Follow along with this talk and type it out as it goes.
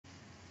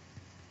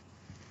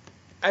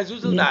As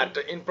usual, Yeah. that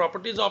in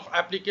properties of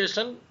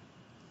application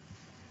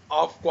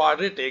of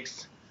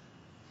quadratics,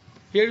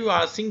 here you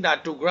are seeing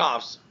that two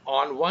graphs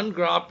on one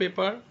graph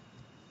paper.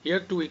 Here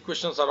two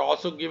equations are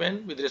also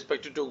given with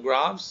respect to two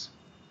graphs.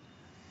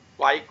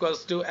 Y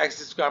equals to x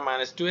square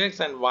minus 2x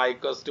and y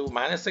equals to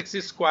minus x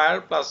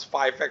square plus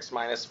 5x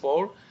minus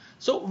 4.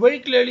 So very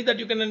clearly that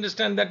you can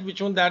understand that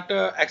which one, that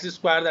x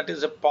square, that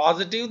is a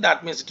positive,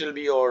 that means it will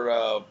be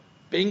your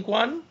pink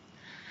one,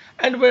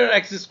 and where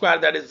x square,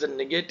 that is a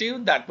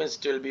negative, that means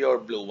it will be your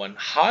blue one.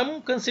 How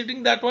I'm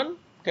considering that one?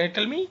 Can you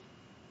tell me?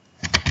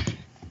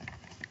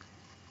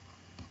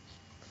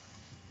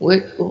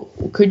 Wait,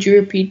 could you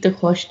repeat the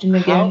question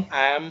How again?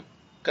 I am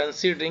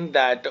considering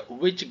that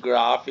which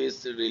graph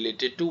is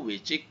related to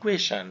which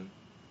equation?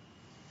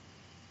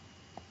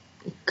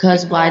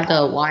 Because by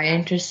Because, the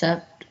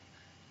y-intercept.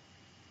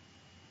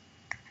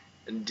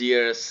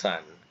 dear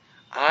son,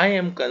 I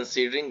am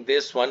considering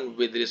this one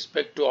with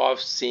respect to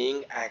of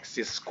seeing x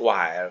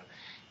square.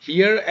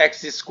 Here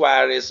x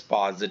square is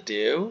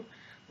positive.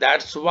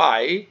 That's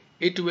why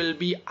it will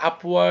be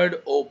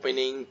upward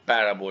opening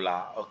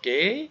parabola.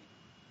 Okay?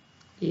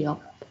 Yep.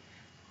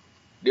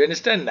 Do you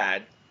understand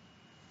that?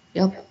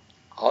 Yep.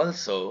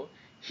 Also,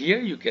 here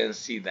you can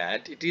see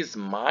that it is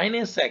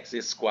minus x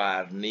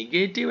square,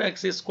 negative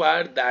x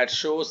square, that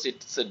shows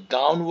it's a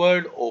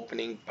downward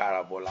opening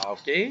parabola.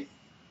 Okay?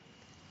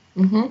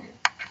 Mm-hmm.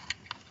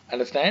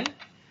 Understand?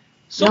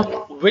 So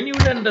Yep. when you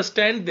will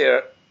understand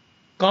their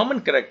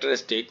common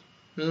characteristic,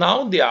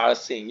 now they are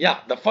saying, yeah,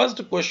 the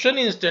first question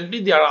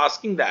instantly they are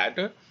asking that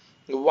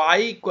y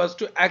equals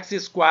to x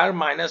square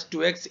minus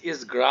 2x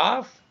is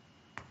graph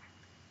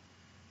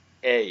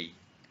A.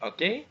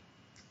 Okay?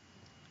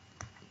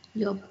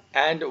 Yep.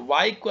 And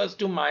y equals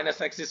to minus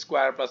x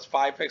square plus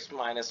 5x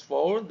minus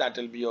 4, that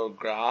will be your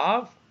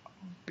graph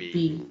B.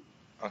 B.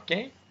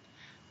 Okay?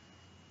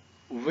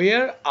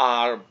 Where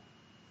are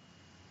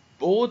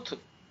both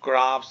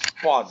graphs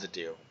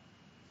positive?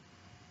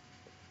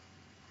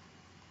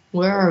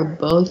 Where are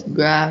both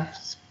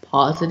graphs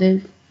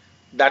positive?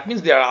 That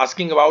means they are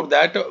asking about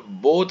that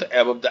both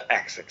above the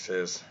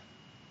x-axis.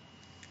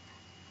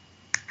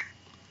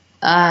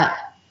 At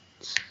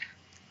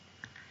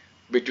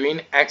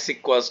Between x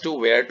equals to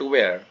where to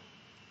where?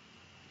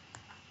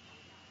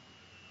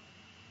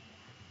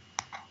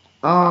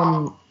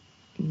 -2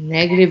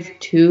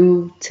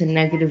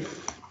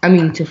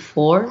 to to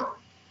 4.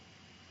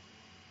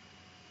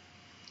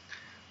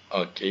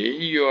 Okay,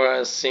 you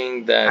are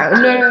saying that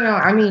No.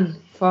 I mean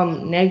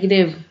from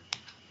negative,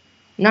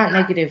 not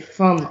negative,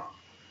 from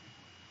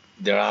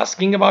they're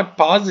asking about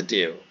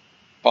positive.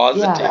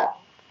 Positive. yeah.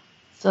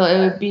 So it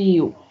would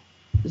be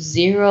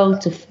 0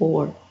 to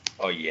 4.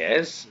 Oh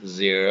yes,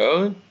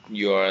 0.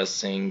 You are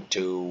saying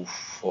to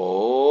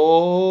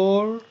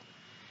 4.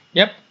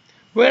 Yep.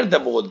 Where the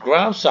both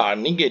graphs are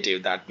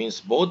negative, that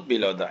means both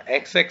below the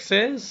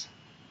x-axis.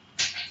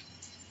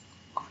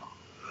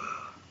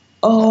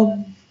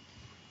 Um,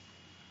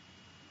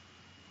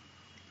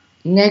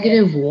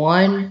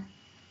 -1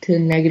 to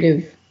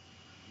 -2.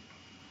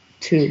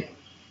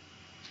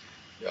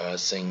 You are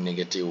saying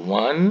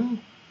 -1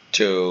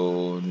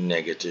 to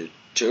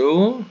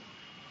 -2.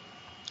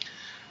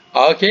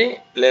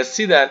 Okay, let's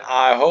see that.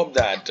 I hope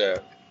that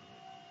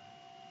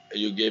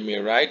you gave me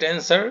a right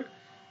answer.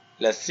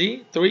 Let's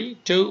see. 3,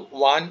 2,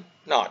 1,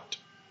 not.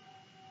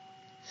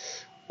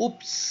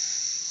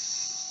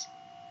 Oops.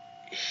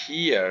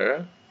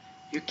 Here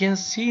you can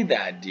see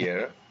that,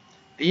 dear.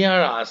 They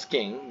are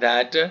asking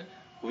that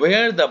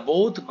where the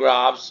both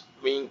graphs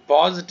being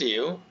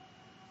positive,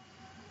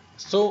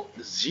 so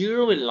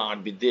 0 will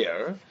not be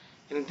there.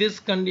 In this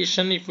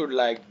condition, if you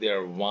like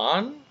there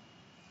 1,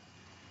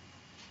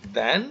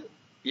 then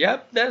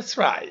yep, that's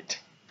right.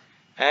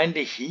 And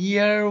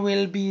here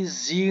will be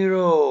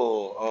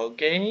 0.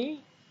 Okay?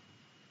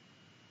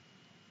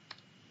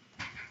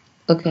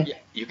 Okay. Yeah,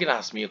 you can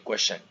ask me a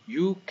question.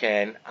 You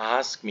can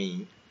ask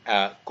me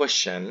a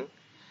question.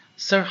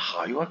 Sir,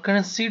 how you are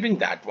considering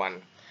that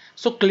one?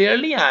 So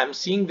clearly I am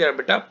seeing there,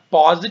 but a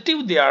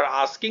positive they are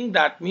asking.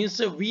 That means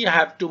we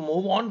have to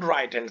move on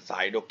right hand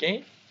side.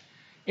 Okay?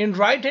 In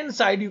right hand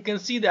side, you can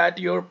see that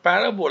your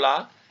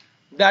parabola,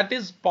 that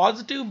is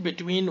positive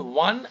between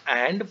 1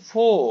 and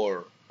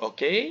 4.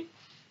 Okay?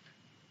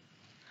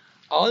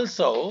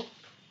 Also,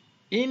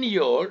 in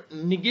your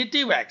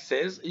negative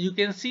axis, you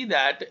can see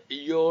that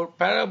your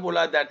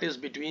parabola, that is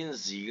between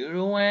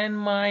 0 and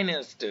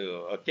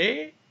 -2.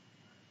 Okay?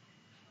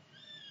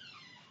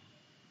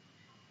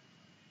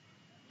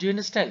 Do you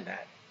understand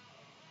that?